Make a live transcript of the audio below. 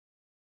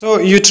So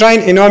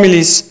uterine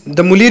anomalies,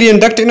 the Mullerian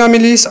duct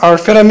anomalies or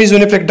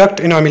mesonephric duct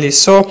anomalies.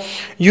 So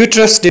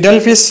uterus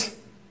didelphys,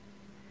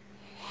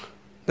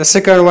 the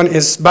second one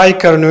is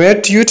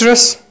bicornuate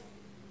uterus,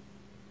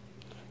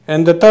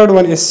 and the third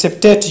one is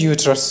septate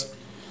uterus.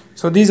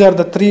 So these are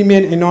the three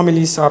main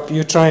anomalies of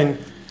uterine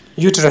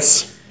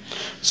uterus.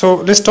 So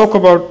let's talk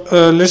about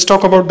the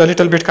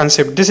little bit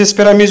concept. This is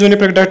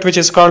mesonephric duct, which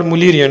is called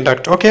Mullerian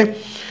duct. Okay,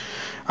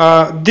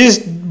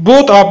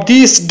 both of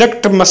these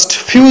ducts must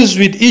fuse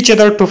with each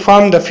other to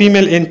form the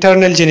female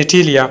internal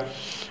genitalia.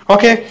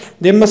 Okay,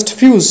 they must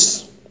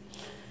fuse.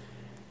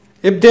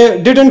 If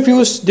they didn't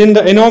fuse, then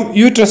the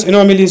uterus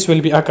anomalies will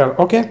be occur.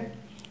 Okay,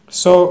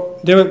 so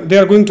they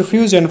are going to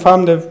fuse and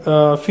form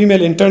the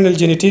female internal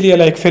genitalia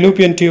like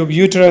fallopian tube,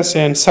 uterus,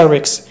 and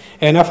cervix,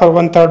 and upper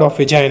 1/3 of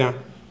vagina.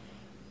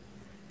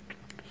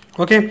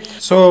 Okay,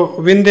 so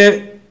when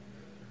they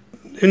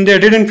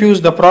didn't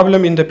fuse, the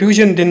problem in the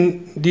fusion,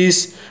 then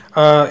these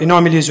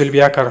anomalies will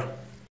be occur.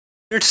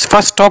 Let's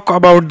first talk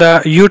about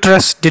the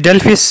uterus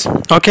didelphys.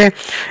 Okay,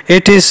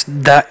 it is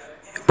the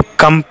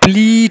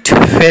complete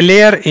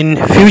failure in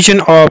fusion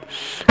of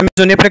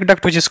mesonephric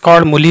duct, which is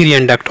called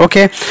Mullerian duct.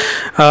 Okay,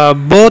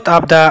 both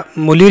of the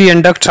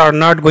Mullerian ducts are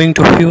not going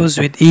to fuse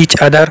with each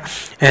other,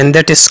 and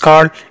that is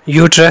called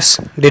uterus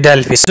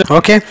didelphys.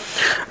 Okay,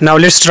 now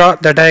let's draw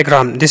the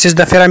diagram. This is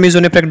the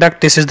mesonephric duct,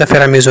 this is the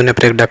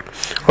mesonephric duct.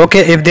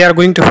 Okay, if they are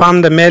going to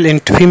form the male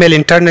and female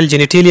internal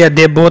genitalia,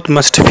 they both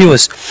must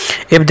fuse.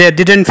 If they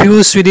didn't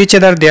fuse with each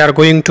other, they are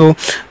going to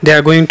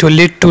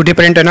lead to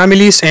different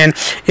anomalies, and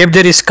if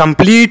there is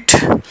complete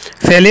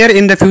failure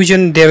in the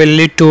fusion, they will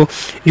lead to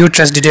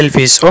uterus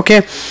didelphys.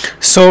 Okay,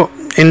 so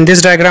in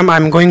this diagram I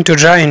am going to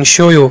draw and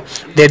show you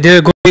that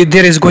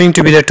there is going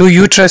to be the two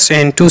uterus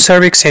and two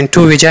cervix and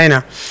two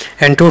vagina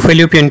and two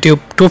fallopian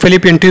tube. Two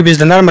fallopian tube is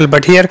the normal,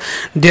 but here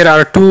there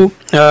are two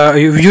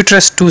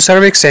uterus, two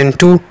cervix, and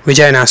two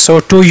vagina.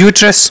 So two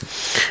uterus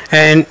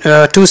and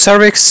two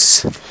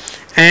cervix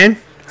and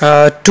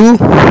two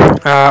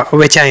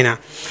vagina.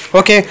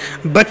 Okay,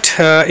 but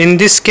in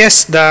this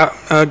case there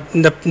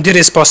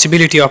is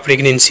possibility of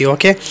pregnancy.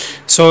 Okay,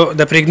 so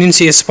the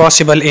pregnancy is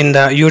possible in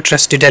the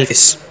uterus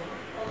didelphys.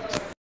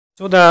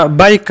 So the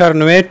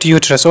bicornuate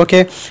uterus.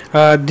 Okay,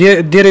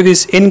 there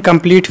is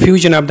incomplete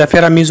fusion of the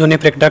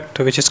mesonephric duct,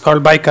 which is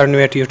called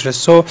bicornuate uterus.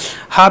 So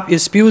half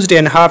is fused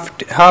and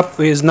half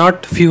is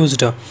not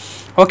fused.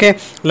 Okay,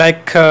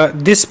 like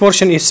this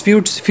portion is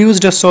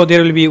fused, so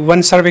there will be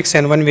one cervix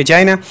and one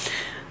vagina,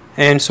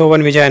 and so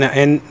one vagina,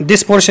 and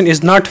this portion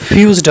is not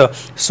fused,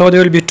 so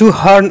there will be two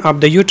horn of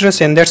the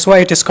uterus, and that's why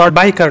it is called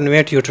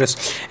bicornuate uterus.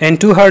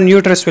 And two horn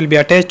uterus will be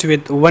attached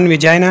with one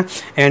vagina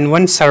and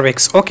one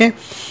cervix. Okay,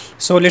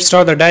 so let's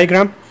draw the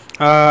diagram.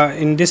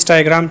 In this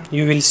diagram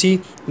you will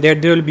see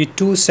that there will be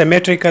two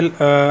symmetrical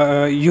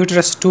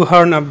uterus, two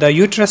horn of the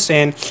uterus,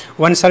 and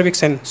one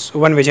cervix and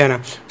one vagina.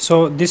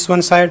 So this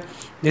one side,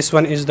 this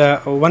one is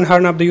the one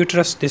horn of the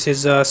uterus, this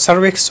is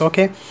cervix.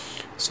 Okay,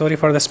 sorry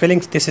for the spelling,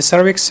 this is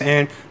cervix,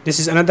 and this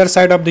is another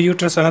side of the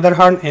uterus, another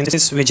horn, and this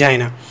is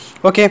vagina.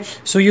 Okay,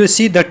 so you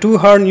see the two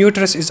horn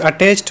uterus is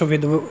attached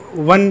with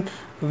one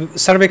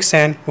cervix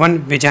and one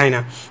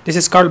vagina. This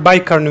is called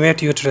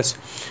bicornuate uterus.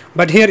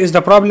 But here is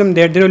the problem,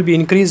 that there will be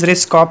increased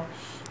risk of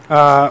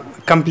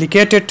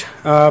complicated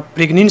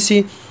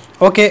pregnancy.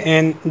 Okay,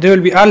 and there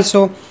will be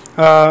also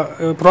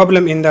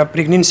problem in the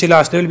pregnancy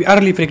loss. There will be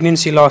early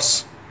pregnancy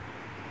loss.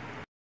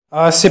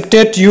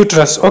 Septate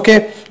uterus.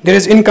 Okay, there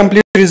is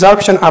incomplete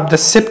resorption of the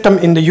septum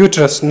in the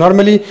uterus.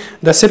 Normally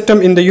the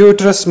septum in the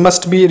uterus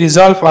must be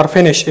resolved or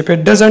finished. If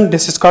it doesn't,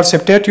 this is called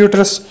septate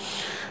uterus.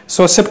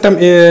 So septum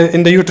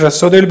in the uterus,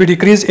 so there will be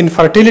decrease in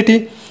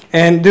fertility,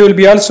 and there will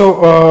be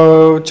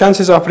also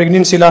chances of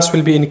pregnancy loss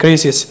will be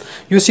increases.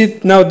 You see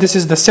now this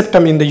is the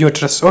septum in the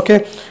uterus.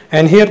 Okay,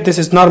 and here this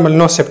is normal,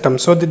 no septum.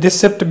 So this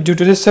septum, due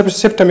to this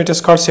septum, it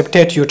is called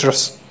septate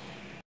uterus.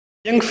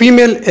 Young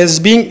female is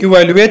being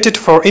evaluated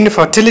for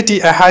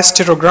infertility. A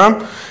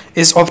hysterogram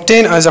is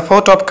obtained as a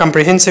photo of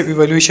comprehensive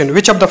evaluation.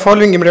 Which of the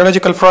following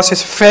embryological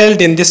process failed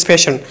in this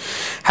patient?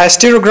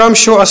 Hysterogram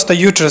show us the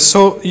uterus.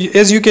 So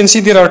as you can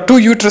see, there are two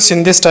uterus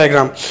in this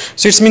diagram.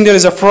 So it means there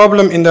is a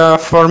problem in the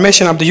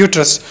formation of the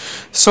uterus.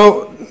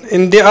 So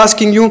they're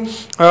asking you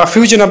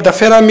fusion of the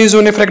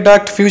mesonephric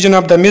duct, fusion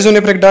of the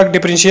mesonephric duct,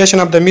 differentiation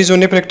of the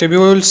mesonephric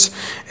tubules,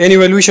 and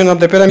evolution of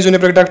the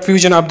mesonephric duct,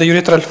 fusion of the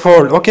urethral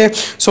fold. Okay,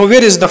 so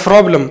where is the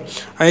problem?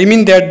 I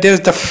mean that there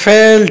is the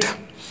failed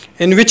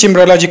in which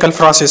embryological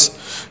process.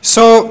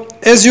 So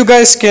as you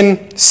guys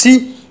can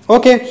see,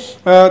 okay,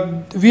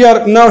 we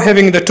are now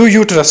having the two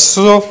uterus.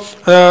 So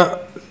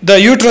the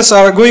uterus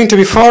are going to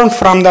be formed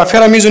from the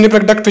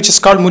mesonephric duct, which is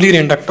called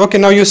Mullerian duct. Okay,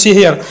 now you see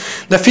here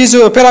the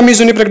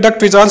mesonephric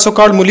duct, which is also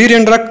called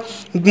Mullerian duct.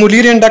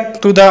 Mullerian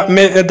duct, to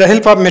the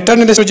help of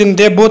maternal estrogen,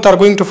 they both are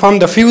going to form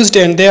the fused,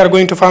 and they are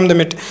going to form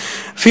the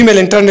female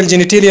internal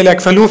genitalia like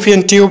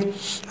fallopian tube,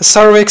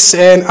 cervix,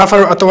 and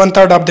upper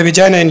 1/3 of the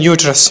vagina and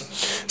uterus.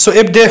 So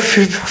if they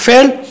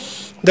fail,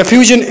 the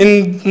fusion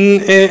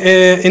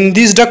in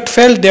these duct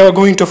failed, they were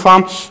going to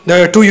form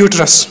the two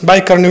uterus,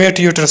 bicornuate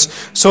uterus.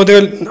 So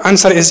the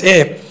answer is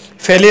A,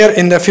 failure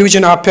in the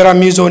fusion of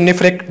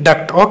paramesonephric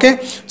duct. Okay,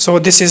 so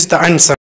this is the answer.